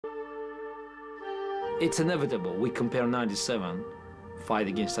It's inevitable. We compare 97 fight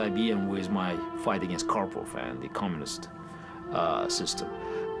against IBM with my fight against Karpov and the communist system.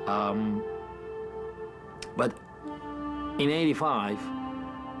 But in 85,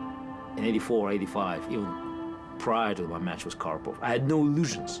 in 84, 85, even prior to my match with Karpov, I had no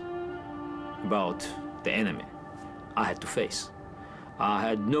illusions about the enemy I had to face. I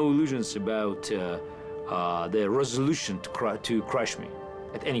had no illusions about the resolution to crush me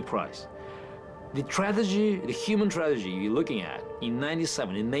at any price. The tragedy, the human tragedy you're looking at in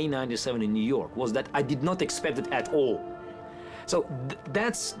 97, in May 97 in New York, was that I did not expect it at all. So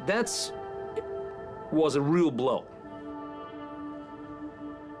that's was a real blow.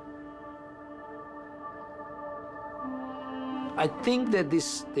 I think that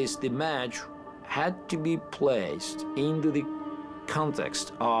the match had to be placed into the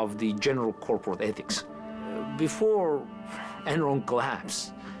context of the general corporate ethics. Before Enron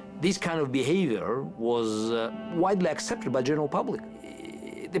collapse, this kind of behavior was widely accepted by the general public.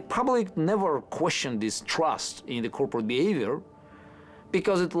 The public never questioned this trust in the corporate behavior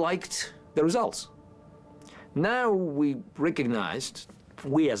because it liked the results. Now we recognized,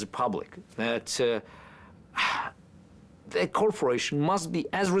 we as a public, that the corporation must be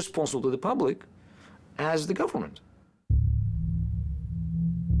as responsible to the public as the government.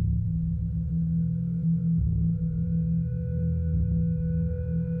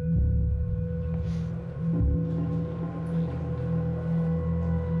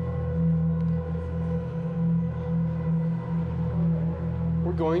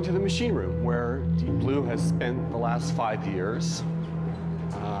 We're going to the machine room where Deep Blue has spent the last 5 years.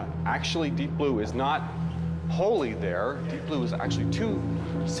 Actually, Deep Blue is not wholly there. Deep Blue is actually 2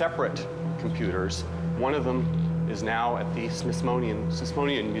 separate computers. One of them is now at the Smithsonian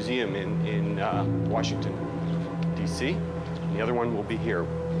Museum in Washington, D.C. And the other one will be here,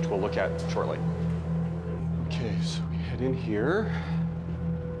 which we'll look at shortly. Okay, so we head in here.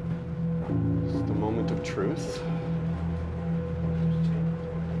 This is the moment of truth.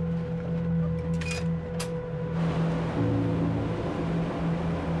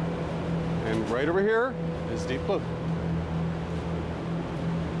 And right over here is Deep Blue.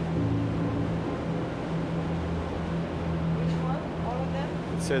 Which one? All of them?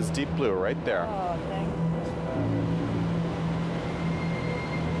 It says Deep Blue right there. Oh, thank you.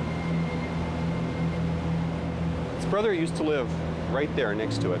 His brother used to live right there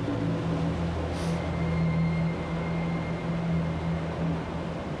next to it.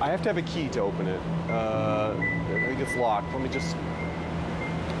 I have to have a key to open it. I think it's locked. Let me just,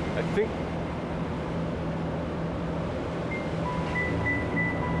 I think.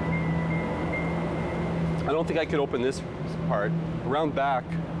 I don't think I could open this part. Around back.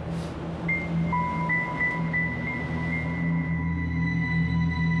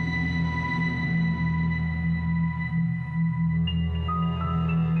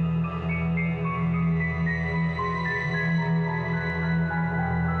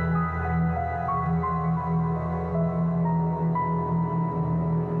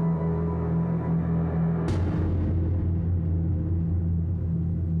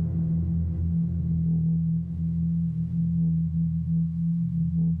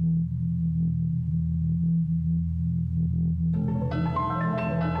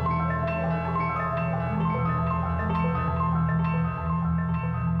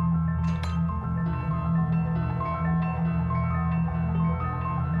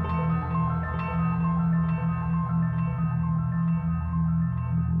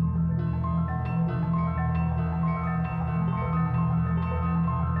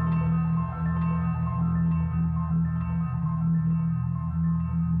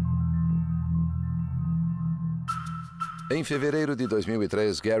 Em fevereiro de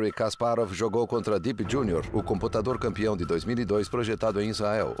 2003, Garry Kasparov jogou contra Deep Jr., o computador campeão de 2002 projetado em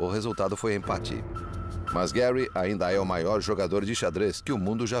Israel. O resultado foi empate. Mas Garry ainda é o maior jogador de xadrez que o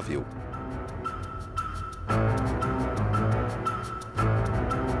mundo já viu.